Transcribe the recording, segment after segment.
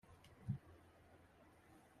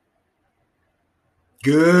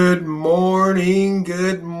Good morning,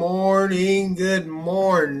 good morning, good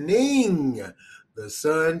morning. The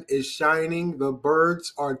sun is shining, the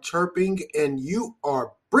birds are chirping, and you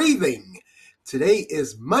are breathing. Today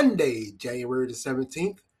is Monday, January the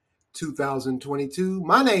 17th, 2022.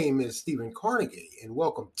 My name is Stephen Carnegie, and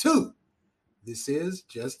welcome to This Is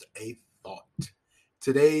Just a Thought.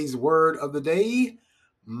 Today's word of the day,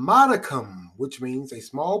 modicum, which means a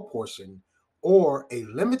small portion or a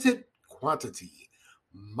limited quantity.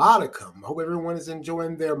 Modicum. I hope everyone is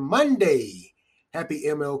enjoying their Monday. Happy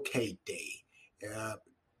MLK Day. Uh,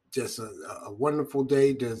 just a wonderful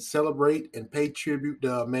day to celebrate and pay tribute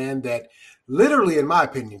to a man that literally, in my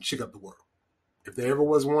opinion, shook up the world. If there ever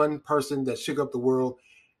was one person that shook up the world,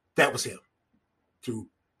 that was him through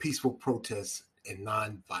peaceful protests and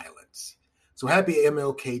nonviolence. So happy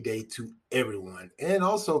MLK Day to everyone. And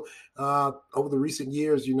also, over the recent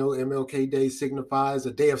years, MLK Day signifies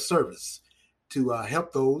a day of service to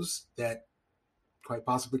help those that quite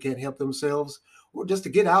possibly can't help themselves, or just to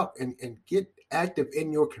get out and get active in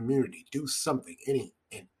your community. Do something,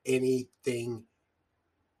 anything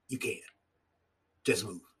you can. Just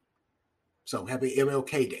move. So happy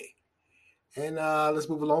MLK Day. And let's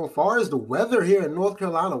move along. As far as the weather here in North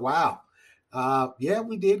Carolina, wow. Yeah,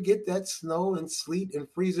 we did get that snow and sleet and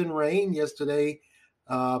freezing rain yesterday.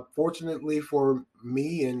 Fortunately for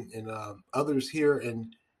me and others here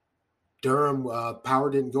in Durham,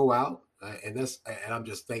 power didn't go out, and I'm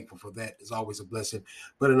just thankful for that. It's always a blessing.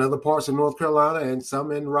 But in other parts of North Carolina and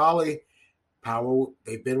some in Raleigh, power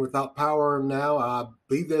they've been without power now. I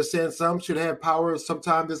believe they're saying some should have power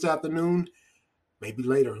sometime this afternoon, maybe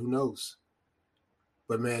later. Who knows?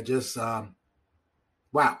 But man, just wow.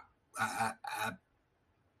 I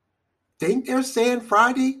think they're saying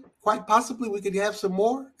Friday, quite possibly we could have some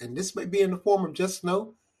more, and this may be in the form of just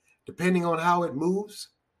snow, depending on how it moves.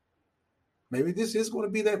 Maybe this is going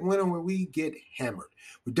to be that winter where we get hammered.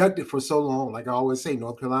 We ducked it for so long, like I always say,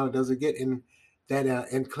 North Carolina doesn't get in that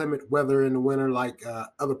inclement weather in the winter like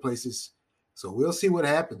other places. So we'll see what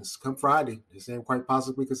happens come Friday. They're saying quite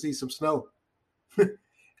possibly we could see some snow.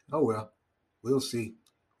 Oh well, we'll see.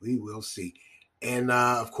 We will see. And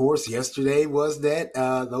of course, yesterday was that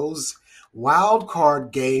those wild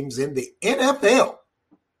card games in the NFL.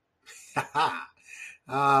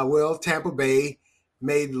 Well, Tampa Bay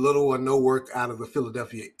made little or no work out of the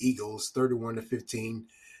Philadelphia Eagles, 31-15.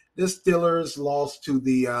 The Steelers lost to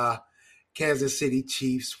the Kansas City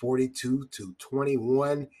Chiefs,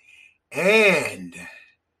 42-21. And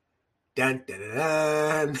dun dun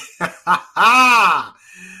dun.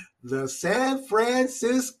 The San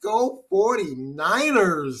Francisco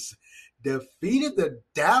 49ers defeated the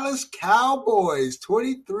Dallas Cowboys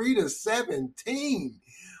 23-17.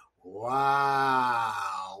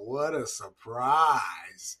 Wow, what a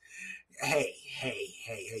surprise. Hey,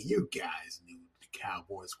 you guys knew the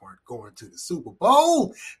Cowboys weren't going to the Super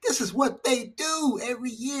Bowl. This is what they do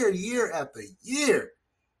every year, year after year.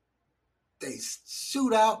 They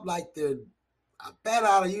shoot out like they're a bat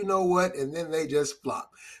out of you know what, and then they just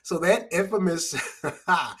flop. So that infamous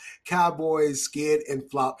Cowboys skid and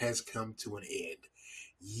flop has come to an end.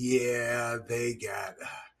 Yeah, they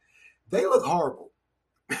look horrible.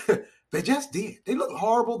 They just did. They looked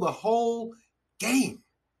horrible the whole game.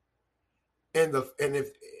 And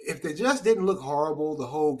if they just didn't look horrible the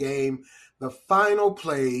whole game, the final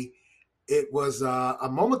play, it was a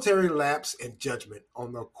momentary lapse in judgment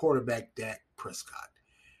on the quarterback Dak Prescott.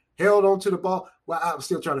 Held onto the ball. Well, I'm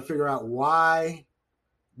still trying to figure out why,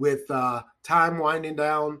 with time winding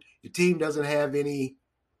down, your team doesn't have any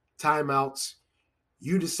timeouts.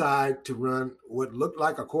 You decide to run what looked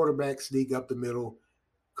like a quarterback sneak up the middle.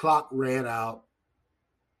 Clock ran out.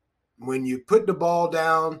 When you put the ball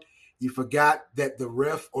down, you forgot that the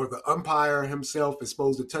ref or the umpire himself is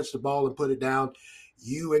supposed to touch the ball and put it down.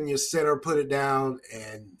 You and your center put it down,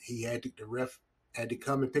 and the ref had to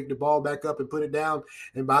come and pick the ball back up and put it down.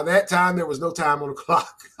 And by that time, there was no time on the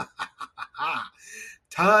clock.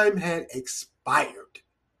 Time had expired.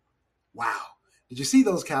 Wow. Did you see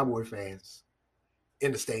those Cowboy fans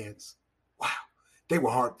in the stands? Wow. They were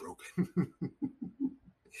heartbroken.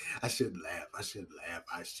 I shouldn't laugh. I shouldn't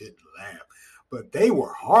laugh. But they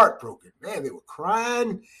were heartbroken. Man, they were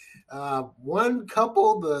crying. One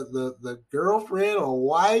couple, the girlfriend or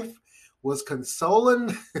wife, was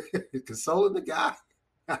consoling consoling the guy.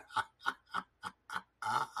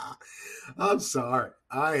 I'm sorry.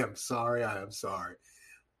 I am sorry.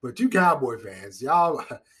 But you Cowboy fans, y'all,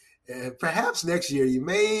 perhaps next year you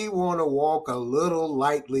may want to walk a little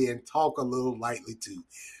lightly and talk a little lightly too.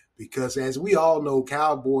 Because as we all know,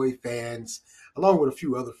 Cowboy fans, along with a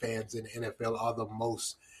few other fans in the NFL, are the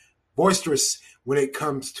most boisterous when it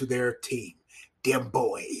comes to their team. Them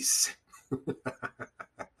boys.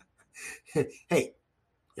 Hey,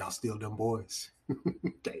 y'all still them boys.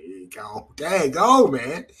 There you go. There you go,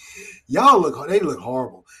 man. They look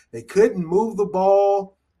horrible. They couldn't move the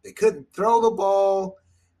ball. They couldn't throw the ball.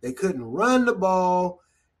 They couldn't run the ball.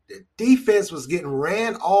 The defense was getting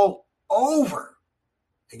ran all over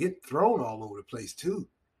and getting thrown all over the place too.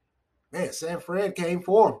 Man, San Fran came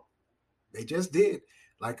for them. They just did.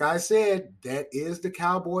 Like I said, that is the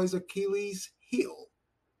Cowboys' Achilles heel.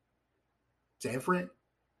 San Fran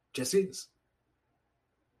just is.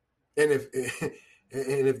 And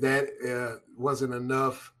if that wasn't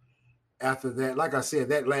enough after that, like I said,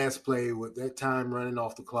 that last play with that time running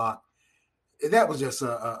off the clock, that was just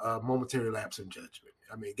a momentary lapse in judgment.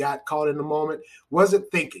 I mean, got caught in the moment,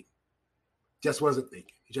 wasn't thinking, just wasn't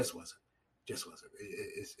thinking. It just wasn't.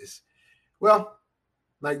 It's well,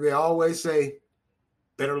 like they always say,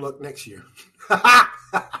 better luck next year.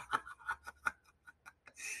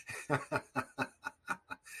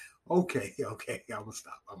 Okay. I'm gonna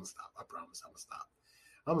stop. I promise.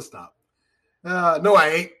 I'm gonna stop. No, I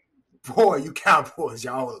ain't. Boy, you Cowboys,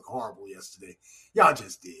 y'all look horrible yesterday. Y'all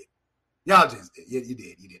just did. Yeah, you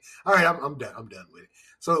did. All right, I'm done. I'm done with it.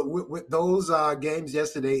 So with those games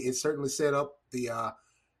yesterday, it certainly set up the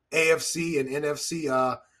AFC and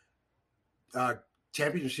NFC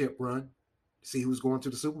championship run. See who's going to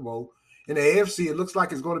the Super Bowl. In the AFC, it looks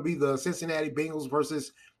like it's going to be the Cincinnati Bengals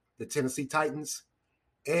versus the Tennessee Titans,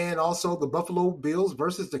 and also the Buffalo Bills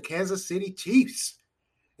versus the Kansas City Chiefs.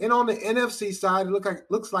 And on the NFC side, it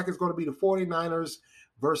looks like it's going to be the 49ers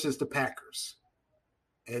versus the Packers.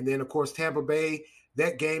 And then, of course, Tampa Bay,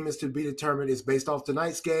 that game is to be determined. It's based off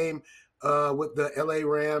tonight's game with the LA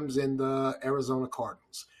Rams and the Arizona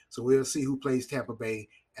Cardinals. So we'll see who plays Tampa Bay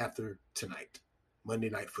after tonight,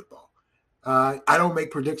 Monday Night Football. I don't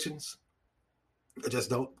make predictions. I just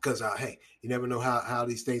don't because, hey, you never know how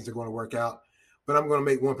these things are going to work out. But I'm going to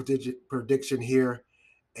make one prediction here.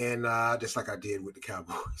 And just like I did with the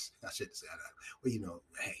Cowboys. I shouldn't say that. Well,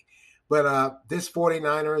 hey. But this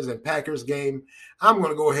 49ers and Packers game, I'm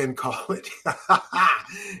going to go ahead and call it.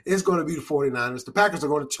 It's going to be the 49ers. The Packers are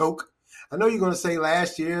going to choke. I know you're going to say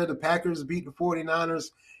last year the Packers beat the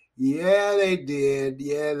 49ers. Yeah, they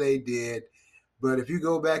did. But if you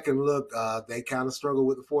go back and look, they kind of struggle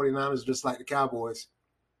with the 49ers just like the Cowboys.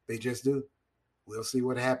 They just do. We'll see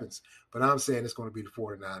what happens. But I'm saying it's going to be the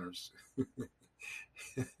 49ers.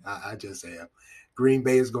 I just am. Green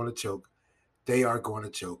Bay is going to choke. They are going to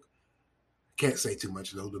choke. Can't say too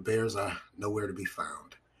much, though. The Bears are nowhere to be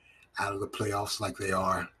found out of the playoffs like they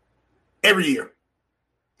are every year.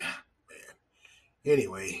 Man.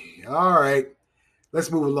 Anyway, all right.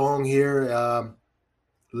 Let's move along here.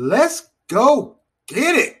 Let's go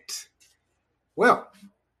get it. Well,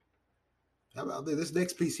 how about this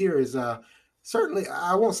next piece here is certainly,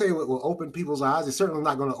 I won't say it will open people's eyes. It's certainly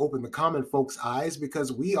not going to open the common folks' eyes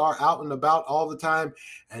because we are out and about all the time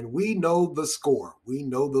and we know the score. We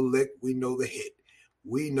know the lick. We know the hit.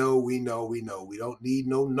 We know. We don't need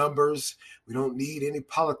no numbers. We don't need any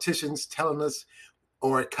politicians telling us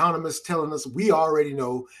or economists telling us. We already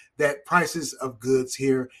know that prices of goods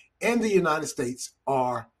here in the United States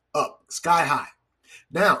are up, sky high.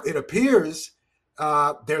 Now, it appears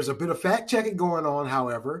there's a bit of fact checking going on,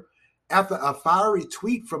 however, after a fiery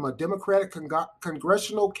tweet from a Democratic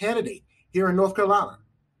congressional candidate here in North Carolina,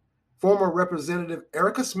 former Representative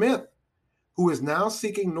Erica Smith, who is now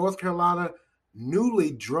seeking North Carolina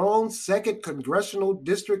newly drawn 2nd congressional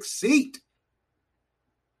district seat,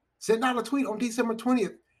 sent out a tweet on December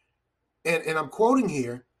 20th. And I'm quoting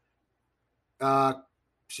here.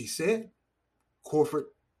 She said, corporate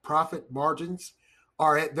profit margins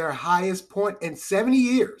are at their highest point in 70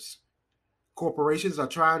 years. Corporations are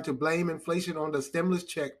trying to blame inflation on the stimulus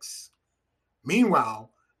checks.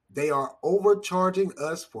 Meanwhile, they are overcharging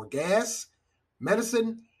us for gas,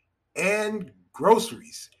 medicine, and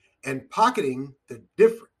groceries and pocketing the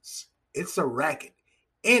difference. It's a racket.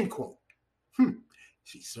 End quote.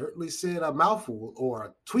 She certainly said a mouthful or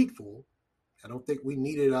a tweetful. I don't think we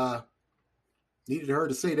needed her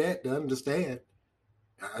to say that to understand.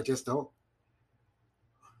 I just don't.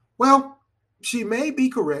 Well, she may be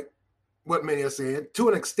correct, what many are saying, to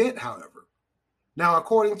an extent, however. Now,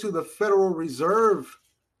 according to the Federal Reserve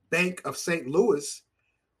Bank of St. Louis,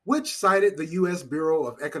 which cited the U.S. Bureau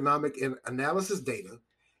of Economic Analysis data,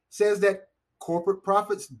 says that corporate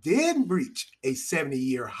profits did reach a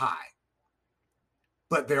 70-year high.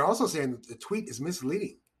 But they're also saying that the tweet is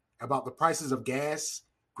misleading about the prices of gas,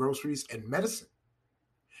 groceries, and medicine.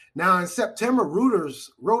 Now, in September, Reuters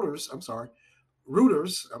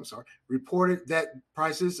Reuters, reported that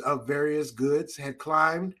prices of various goods had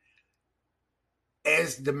climbed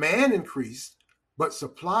as demand increased, but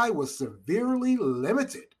supply was severely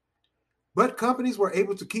limited. But companies were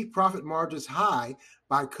able to keep profit margins high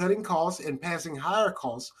by cutting costs and passing higher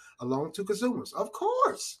costs along to consumers. Of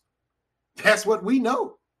course, that's what we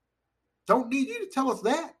know. Don't need you to tell us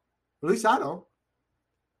that. At least I don't.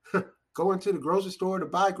 Go into the grocery store to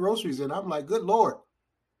buy groceries, and I'm like, good Lord,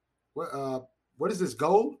 what is this,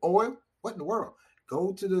 gold, oil? What in the world?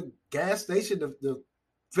 Go to the gas station to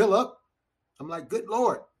fill up. I'm like, good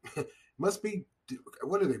Lord, must be,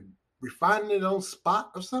 what are they, refining it on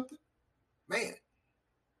spot or something? Man.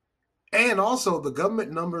 And also the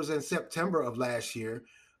government numbers in September of last year,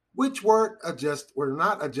 which were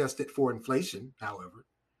not adjusted for inflation, however.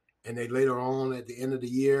 And they later on at the end of the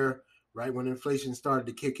year, right when inflation started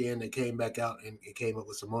to kick in, they came back out and it came up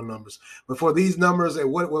with some more numbers. But for these numbers,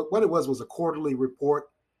 what it was a quarterly report,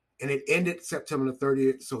 and it ended September the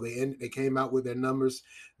 30th. So they came out with their numbers.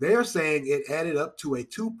 They are saying it added up to a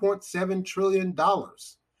 $2.7 trillion.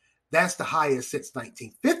 That's the highest since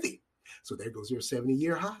 1950. So there goes your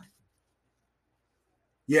 70-year high.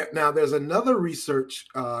 Yeah, now there's another research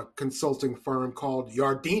consulting firm called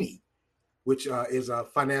Yardeni, which is a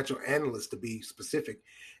financial analyst to be specific.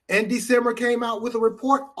 And December came out with a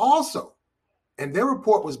report also. And their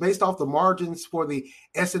report was based off the margins for the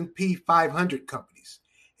S&P 500 companies.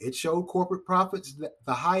 It showed corporate profits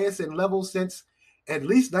the highest in levels since at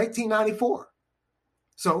least 1994.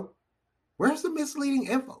 So where's the misleading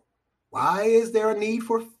info? Why is there a need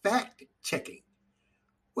for fact checking?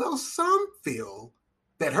 Well, some feel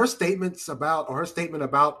that her statement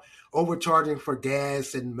about overcharging for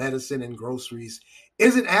gas and medicine and groceries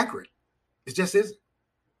isn't accurate. It just isn't.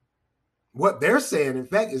 What they're saying, in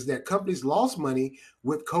fact, is that companies lost money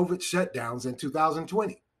with COVID shutdowns in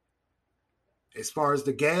 2020. As far as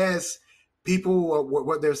the gas, people,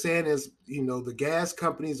 what they're saying is, the gas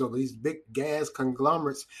companies or these big gas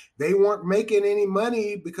conglomerates, they weren't making any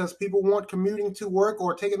money because people weren't commuting to work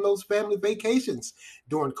or taking those family vacations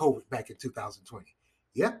during COVID back in 2020.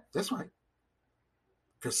 Yeah, that's right.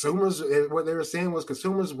 Consumers, what they were saying was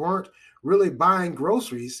consumers weren't really buying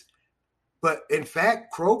groceries. But in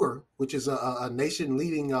fact, Kroger, which is a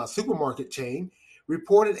nation-leading supermarket chain,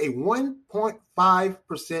 reported a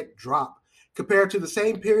 1.5% drop compared to the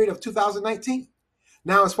same period of 2019.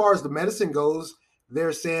 Now, as far as the medicine goes,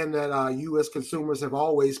 they're saying that U.S. consumers have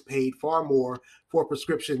always paid far more for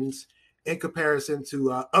prescriptions in comparison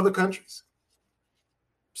to other countries.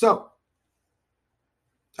 So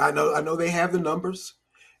I know they have the numbers,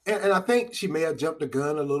 and I think she may have jumped the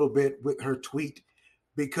gun a little bit with her tweet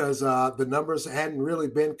because the numbers hadn't really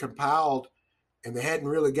been compiled, and they hadn't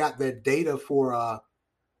really got that data for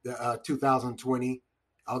the 2020.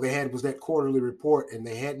 All they had was that quarterly report, and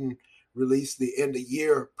they hadn't released the end of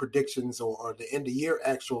year predictions or the end of year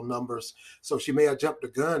actual numbers. So she may have jumped the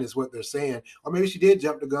gun, is what they're saying, or maybe she did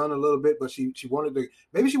jump the gun a little bit, but she wanted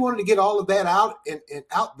to get all of that out and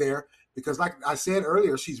out there because, like I said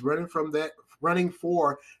earlier, she's running for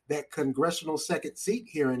that congressional second seat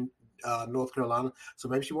here in North Carolina. So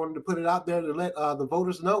maybe she wanted to put it out there to let the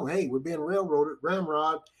voters know, hey, we're being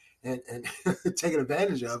ramrod, and taken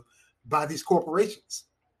advantage of by these corporations.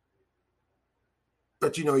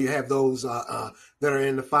 But you have those that are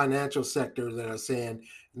in the financial sector that are saying,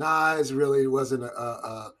 nah, it really wasn't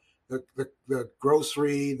the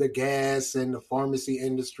grocery, the gas, and the pharmacy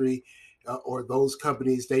industry, or those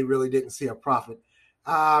companies. They really didn't see a profit.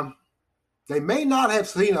 They may not have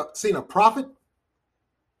seen a profit,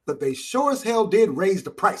 but they sure as hell did raise the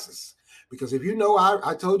prices. Because if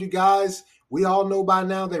I told you guys, we all know by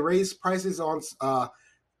now they raised prices on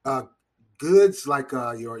goods like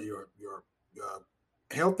your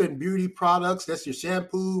health and beauty products. That's your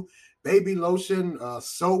shampoo, baby lotion,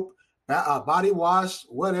 soap, body wash,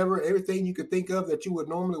 whatever, everything you could think of that you would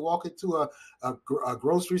normally walk into a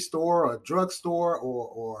grocery store, a drugstore,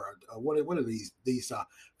 or what are these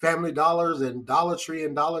Family Dollars and Dollar Tree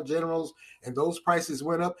and Dollar Generals, and those prices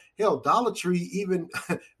went up. Hell, Dollar Tree even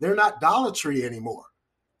they're not Dollar Tree anymore.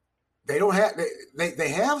 They don't have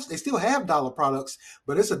they still have dollar products,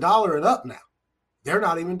 but it's $1 and up now. They're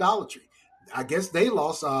not even Dollar Tree. I guess they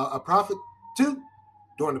lost a profit too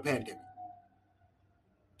during the pandemic.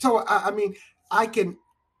 So I mean, I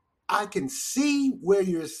can see where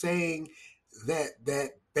you're saying that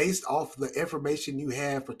based off the information you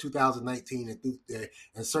have for 2019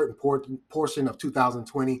 and certain portion of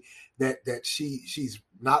 2020 that she's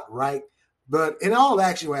not right. But in all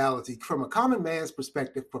actuality, from a common man's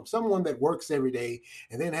perspective, from someone that works every day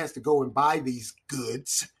and then has to go and buy these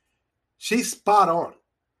goods, she's spot on.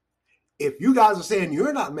 if you guys are saying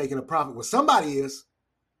you're not making a profit, well, somebody is,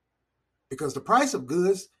 because the price of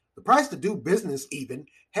goods, the price to do business even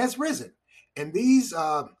has risen. And these,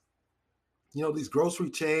 these grocery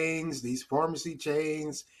chains, these pharmacy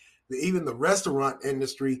chains, even the restaurant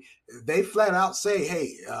industry, they flat out say,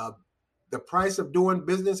 hey, the price of doing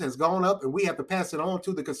business has gone up and we have to pass it on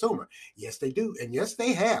to the consumer. Yes, they do. And yes,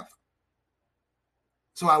 they have.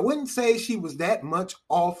 So I wouldn't say she was that much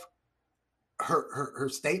off her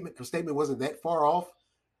statement. Her statement wasn't that far off.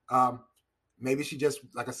 Maybe she just,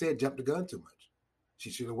 like I said, jumped the gun too much.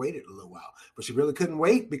 She should have waited a little while, but she really couldn't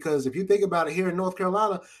wait, because if you think about it, here in North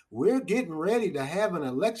Carolina, we're getting ready to have an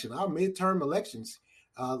election, our midterm elections,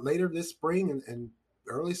 later this spring and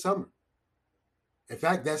early summer. In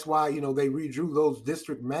fact, that's why, they redrew those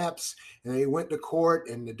district maps and they went to court,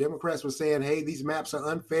 and the Democrats were saying, hey, these maps are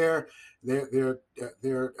unfair. They're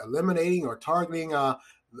eliminating or targeting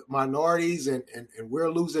minorities, and we're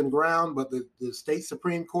losing ground. But the state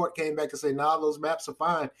Supreme Court came back and said, nah, those maps are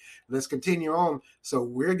fine. Let's continue on. So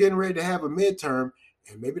we're getting ready to have a midterm.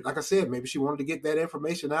 And maybe, like I said, maybe she wanted to get that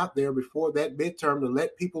information out there before that midterm to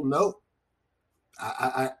let people know.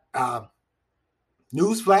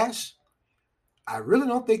 Newsflash, I really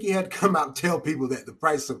don't think he had to come out and tell people that the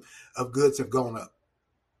price of goods have gone up.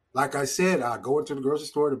 Like I said, I go into the grocery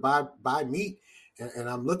store to buy meat, and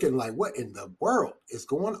I'm looking like, what in the world is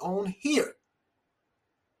going on here?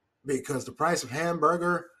 Because the price of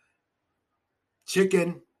hamburger,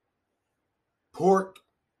 chicken, pork,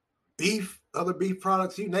 beef, other beef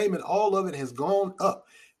products, you name it, all of it has gone up.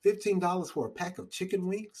 $15 for a pack of chicken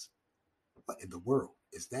wings? What in the world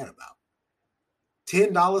is that about?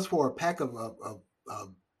 $10 for a pack of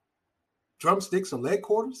drumsticks or leg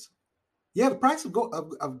quarters? Yeah, the price of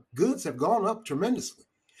goods have gone up tremendously.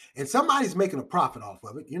 And somebody's making a profit off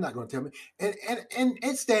of it. You're not going to tell me. And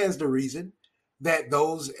it stands to reason that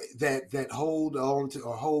those that hold on to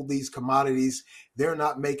or hold these commodities, they're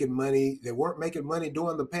not making money. They weren't making money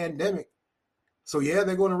during the pandemic. So yeah,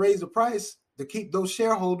 they're going to raise the price to keep those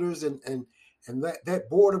shareholders and that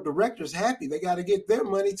board of directors happy. They got to get their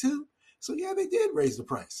money too. So yeah, they did raise the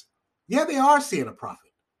price. Yeah, they are seeing a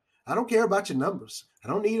profit. I don't care about your numbers. I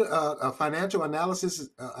don't need a financial analysis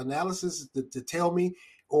to tell me,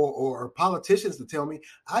 or politicians to tell me.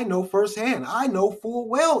 I know firsthand. I know full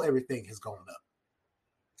well everything has gone up.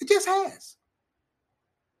 It just has.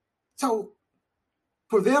 So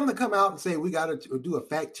for them to come out and say, we got to do a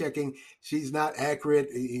fact checking, she's not accurate,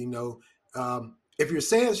 if you're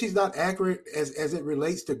saying she's not accurate as it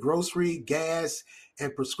relates to grocery, gas,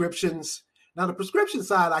 and prescriptions. Now, the prescription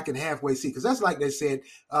side I can halfway see, because that's like they said,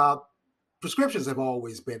 prescriptions have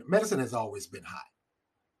always been, medicine has always been high.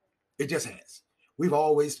 It just has. We've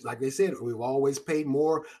always, like they said, we've always paid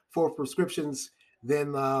more for prescriptions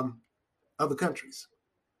than other countries.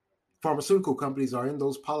 Pharmaceutical companies are in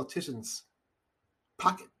those politicians'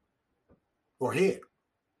 pocket or head,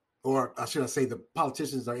 or should I say the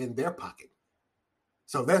politicians are in their pocket.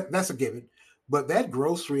 So that's a given. But that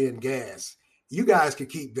grocery and gas, you guys can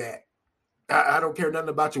keep that. I don't care nothing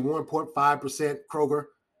about your 1.5% Kroger.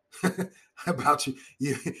 About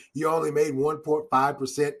you only made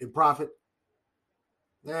 1.5% in profit.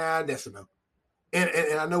 Nah, that's enough. And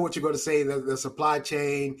I know what you're going to say, the supply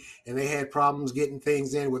chain, and they had problems getting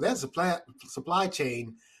things in. Well, that supply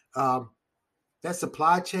chain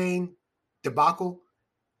debacle,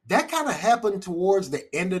 that kind of happened towards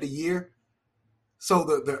the end of the year. So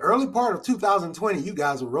the early part of 2020, you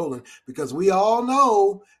guys were rolling, because we all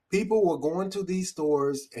know people were going to these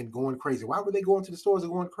stores and going crazy. Why were they going to the stores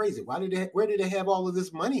and going crazy? Where did they have all of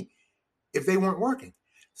this money if they weren't working?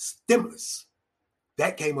 Stimulus.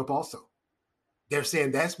 That came up also. They're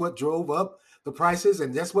saying that's what drove up the prices,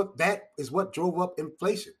 and that is what drove up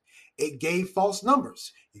inflation. It gave false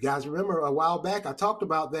numbers. You guys remember a while back, I talked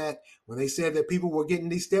about that when they said that people were getting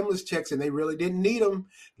these stimulus checks and they really didn't need them.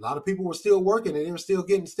 A lot of people were still working and they were still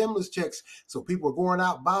getting stimulus checks. So people were going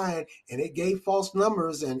out buying, and it gave false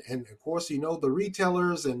numbers. And of course, the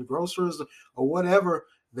retailers and grocers or whatever,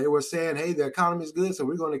 they were saying, hey, the economy is good, so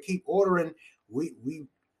we're going to keep ordering.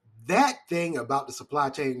 That thing about the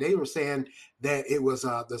supply chain, they were saying that it was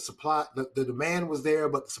the supply, the demand was there,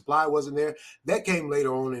 but the supply wasn't there. That came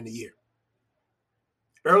later on in the year.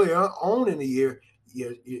 Earlier on in the year,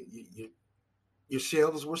 your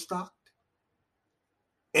shelves were stocked,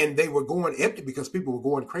 and they were going empty because people were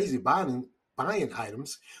going crazy buying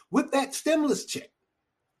items with that stimulus check,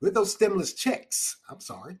 with those stimulus checks. I'm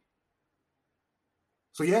sorry.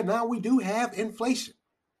 So yeah, now we do have inflation.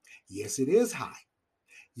 Yes, it is high.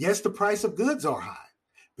 Yes, the price of goods are high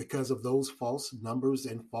because of those false numbers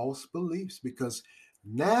and false beliefs, because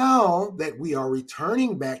Now that we are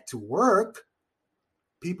returning back to work,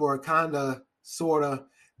 people are kind of sort of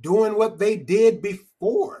doing what they did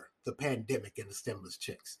before the pandemic and the stimulus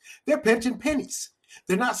checks. They're pinching pennies.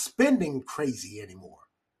 They're not spending crazy anymore.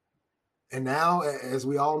 And now, as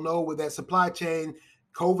we all know, with that supply chain,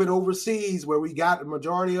 COVID overseas, where we got the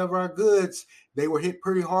majority of our goods, they were hit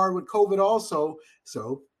pretty hard with COVID also.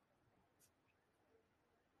 So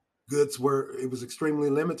it was extremely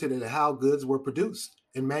limited in how goods were produced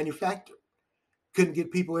and manufactured. Couldn't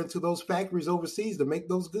get people into those factories overseas to make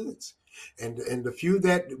those goods. And the few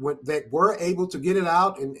that were able to get it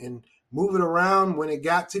out and move it around when it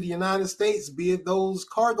got to the United States, be it those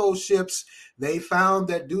cargo ships, they found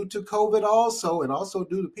that due to COVID also, and also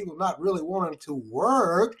due to people not really wanting to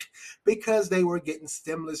work because they were getting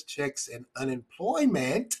stimulus checks and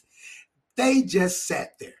unemployment, they just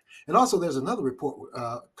sat there. And also, there's another report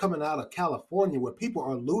coming out of California where people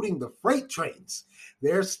are looting the freight trains.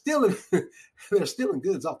 They're stealing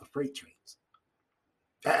goods off the freight trains.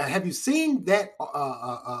 Have you seen that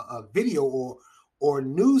video or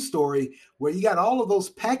news story where you got all of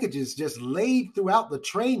those packages just laid throughout the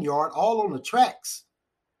train yard, all on the tracks?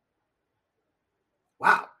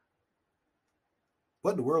 Wow.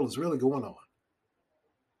 What in the world is really going on?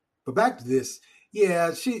 But back to this.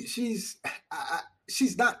 Yeah, she's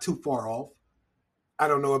not too far off. I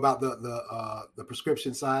don't know about the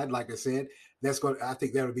prescription side. Like I said, I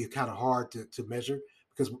think that would be kind of hard to measure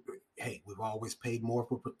because, hey, we've always paid more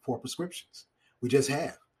for prescriptions. We just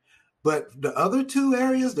have. But the other two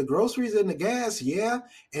areas, the groceries and the gas, yeah.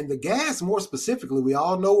 And the gas, more specifically, we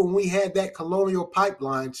all know when we had that Colonial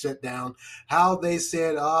Pipeline shut down, how they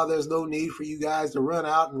said, there's no need for you guys to run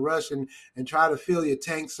out and rush and try to fill your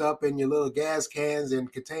tanks up in your little gas cans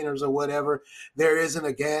and containers or whatever. There isn't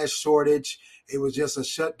a gas shortage. It was just a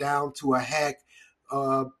shutdown to a hack.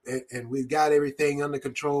 And we've got everything under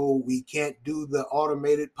control. We can't do the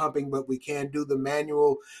automated pumping, but we can do the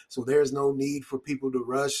manual. So there's no need for people to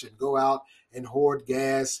rush and go out and hoard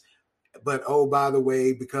gas. But, oh, by the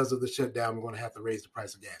way, because of the shutdown, we're going to have to raise the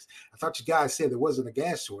price of gas. I thought you guys said there wasn't a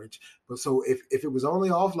gas shortage. But so if it was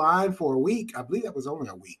only offline for a week, I believe that was only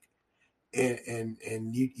a week.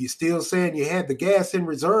 And you still saying you had the gas in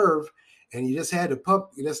reserve, and you just had to pump,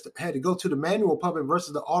 you just had to go to the manual pumping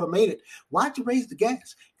versus the automated. Why'd you raise the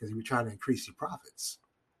gas? Because you were trying to increase your profits.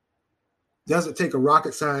 Doesn't take a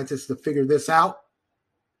rocket scientist to figure this out.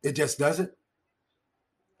 It just doesn't.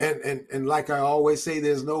 And like I always say,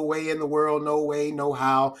 there's no way in the world, no way, no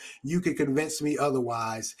how you can convince me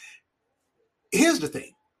otherwise. Here's the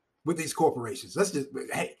thing with these corporations.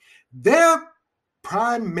 Their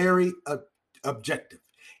primary objective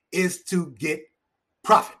is to get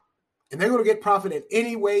profit. And they're going to get profit in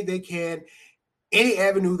any way they can, any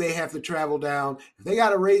avenue they have to travel down. If they got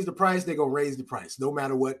to raise the price, they're going to raise the price. No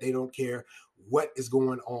matter what, they don't care what is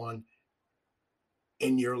going on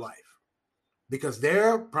in your life. Because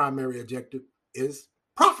their primary objective is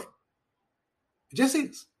profit. It just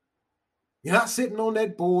is. You're not sitting on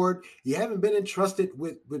that board. You haven't been entrusted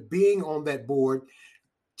with being on that board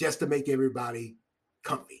just to make everybody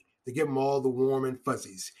comfy, to give them all the warm and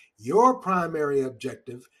fuzzies. Your primary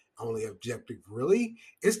objective, only objective really,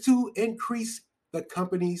 is to increase the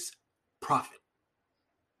company's profit.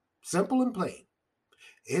 Simple and plain.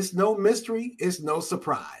 It's no mystery. It's no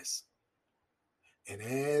surprise. And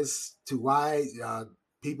as to why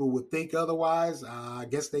people would think otherwise, I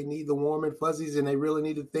guess they need the warm and fuzzies, and they really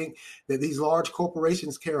need to think that these large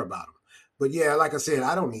corporations care about them. But yeah, like I said,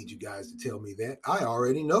 I don't need you guys to tell me that. I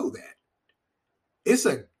already know that. It's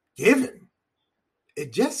a given.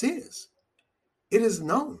 It just is. It is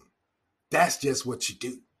known. That's just what you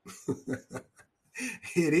do.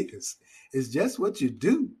 It is. It's just what you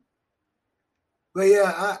do. But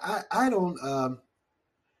yeah, I don't.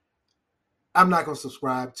 I'm not going to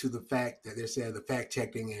subscribe to the fact that they're saying the fact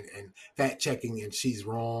checking and she's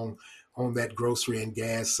wrong on that grocery and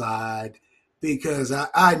gas side, because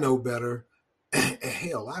I know better.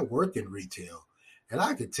 Hell, I work in retail, and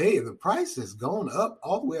I can tell you the price has gone up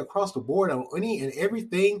all the way across the board on any and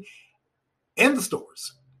everything in the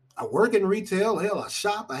stores. I work in retail. Hell, I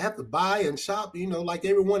shop. I have to buy and shop, like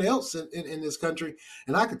everyone else in this country.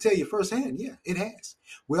 And I can tell you firsthand, yeah, it has.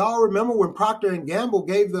 We all remember when Procter and Gamble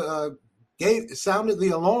sounded the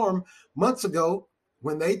alarm months ago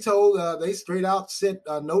when they told, they straight out sent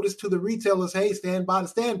notice to the retailers, hey, stand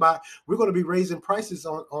by. We're going to be raising prices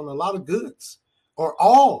on a lot of goods, or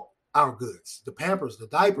all our goods, the Pampers, the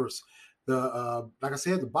diapers, like I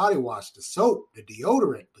said, the body wash, the soap, the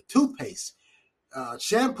deodorant, the toothpaste,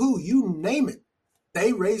 shampoo, you name it.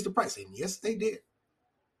 They raised the price. And yes, they did.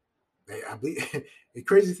 I believe the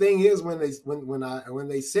crazy thing is when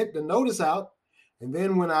they sent the notice out, and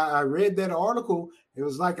then when I read that article, it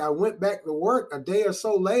was like I went back to work a day or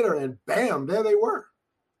so later, and bam, there they were,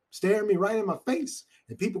 staring me right in my face.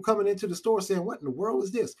 And people coming into the store saying, "What in the world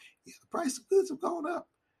is this?" Yeah, the price of goods have gone up.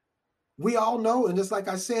 We all know, and just like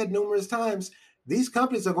I said numerous times, these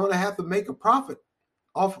companies are going to have to make a profit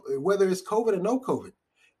off whether it's COVID or no COVID.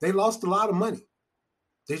 They lost a lot of money.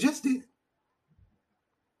 They just did.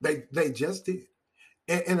 They just did.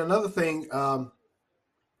 And another thing,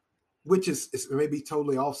 which is maybe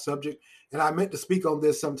totally off subject, and I meant to speak on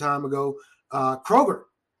this some time ago. Kroger,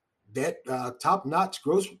 that top-notch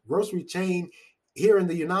grocery chain here in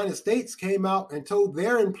the United States, came out and told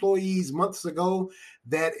their employees months ago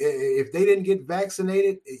that if they didn't get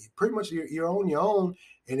vaccinated, pretty much you're on your own.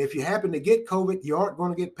 And if you happen to get COVID, you aren't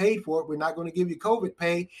going to get paid for it. We're not going to give you COVID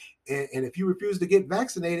pay. And if you refuse to get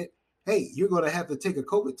vaccinated, hey, you're going to have to take a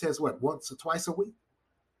COVID test, once or twice a week?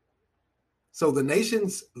 So the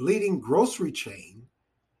nation's leading grocery chain,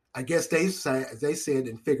 I guess they said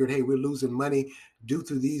and figured, hey, we're losing money due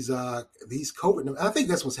to these COVID. I think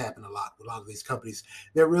that's what's happened a lot with a lot of these companies.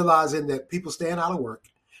 They're realizing that people staying out of work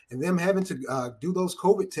and them having to do those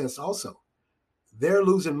COVID tests also. They're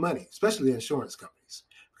losing money, especially the insurance companies.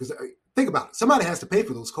 Because think about it. Somebody has to pay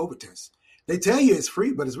for those COVID tests. They tell you it's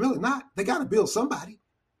free, but it's really not. They got to bill somebody.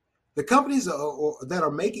 The companies that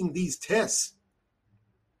are making these tests,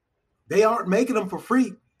 they aren't making them for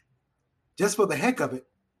free just for the heck of it.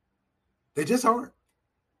 They just aren't.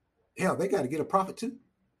 Hell, they got to get a profit too.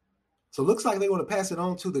 So it looks like they're going to pass it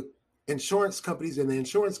on to the insurance companies, and the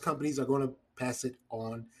insurance companies are going to pass it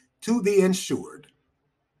on to the insured.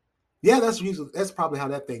 Yeah, that's probably how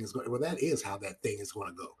that thing is going. Well, that is how that thing is going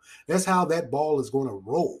to go. That's how that ball is going to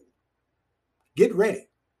roll. Get ready.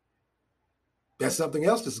 That's something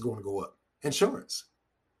else that's going to go up. Insurance.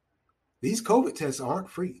 These COVID tests aren't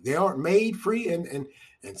free. They aren't made free, and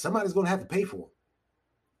somebody's going to have to pay for them.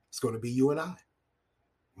 It's going to be you and I.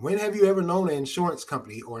 When have you ever known an insurance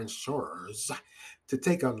company or insurers to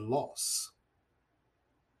take a loss?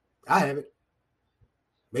 I haven't.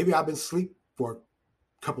 Maybe I've been asleep for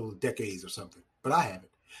a couple of decades or something, but I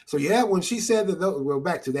haven't. So yeah, when she said that, well,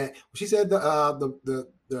 back to that. When she said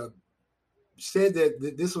said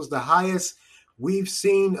that this was the highest we've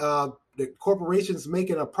seen the corporations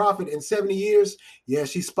making a profit in 70 years. Yeah,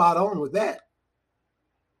 she's spot on with that.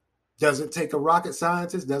 Doesn't take a rocket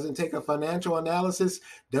scientist, doesn't take a financial analysis,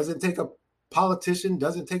 doesn't take a politician,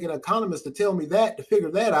 doesn't take an economist to tell me that, to figure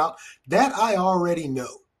that out. That I already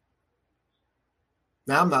know.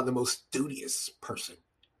 Now, I'm not the most studious person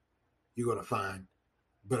you're going to find,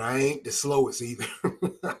 but I ain't the slowest either.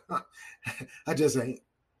 I just ain't.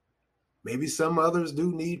 Maybe some others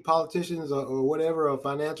do need politicians or whatever, a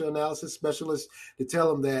financial analysis specialist to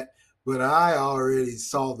tell them that. But I already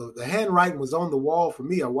saw the handwriting was on the wall for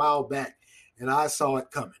me a while back, and I saw it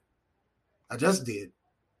coming. I just did.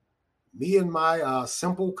 Me and my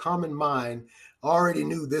simple, common mind already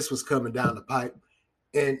knew this was coming down the pipe.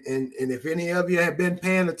 And if any of you have been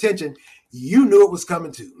paying attention, you knew it was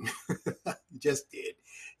coming too. You just did.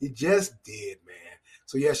 You just did, man.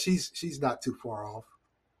 So yeah, she's not too far off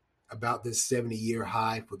about this 70-year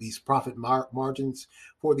high for these profit margins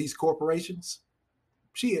for these corporations.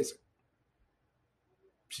 She isn't.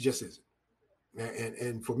 She just isn't.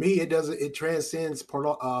 And for me, it transcends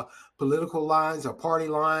political lines or party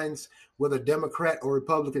lines, whether Democrat or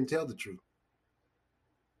Republican. Tell the truth.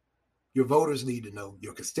 Your voters need to know,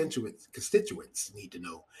 your constituents need to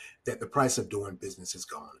know that the price of doing business has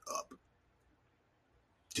gone up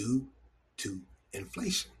due to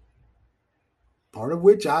inflation. Part of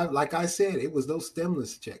which, like I said, it was those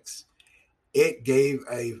stimulus checks. It gave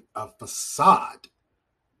a facade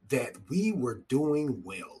that we were doing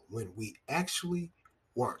well when we actually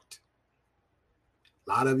weren't. A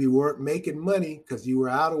lot of you weren't making money because you were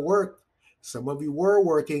out of work. Some of you were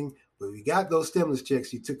working, but we got those stimulus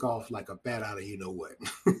checks. You took off like a bat out of you know what.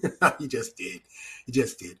 You just did. You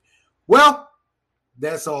just did. Well,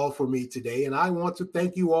 that's all for me today. And I want to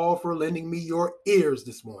thank you all for lending me your ears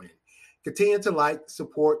this morning. Continue to like,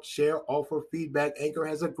 support, share, offer feedback. Anchor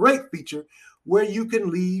has a great feature where you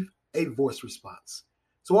can leave a voice response.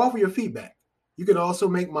 So offer your feedback. You can also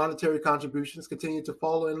make monetary contributions. Continue to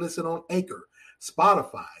follow and listen on Anchor,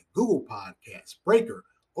 Spotify, Google Podcasts, Breaker,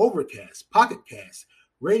 Overcast, Pocket Cast,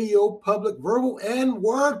 Radio Public, Verbal, and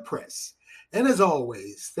WordPress. And as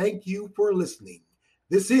always, thank you for listening.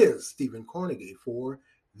 This is Stephen Cornegay for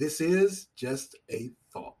This Is Just a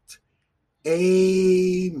Thought.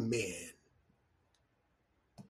 Amen.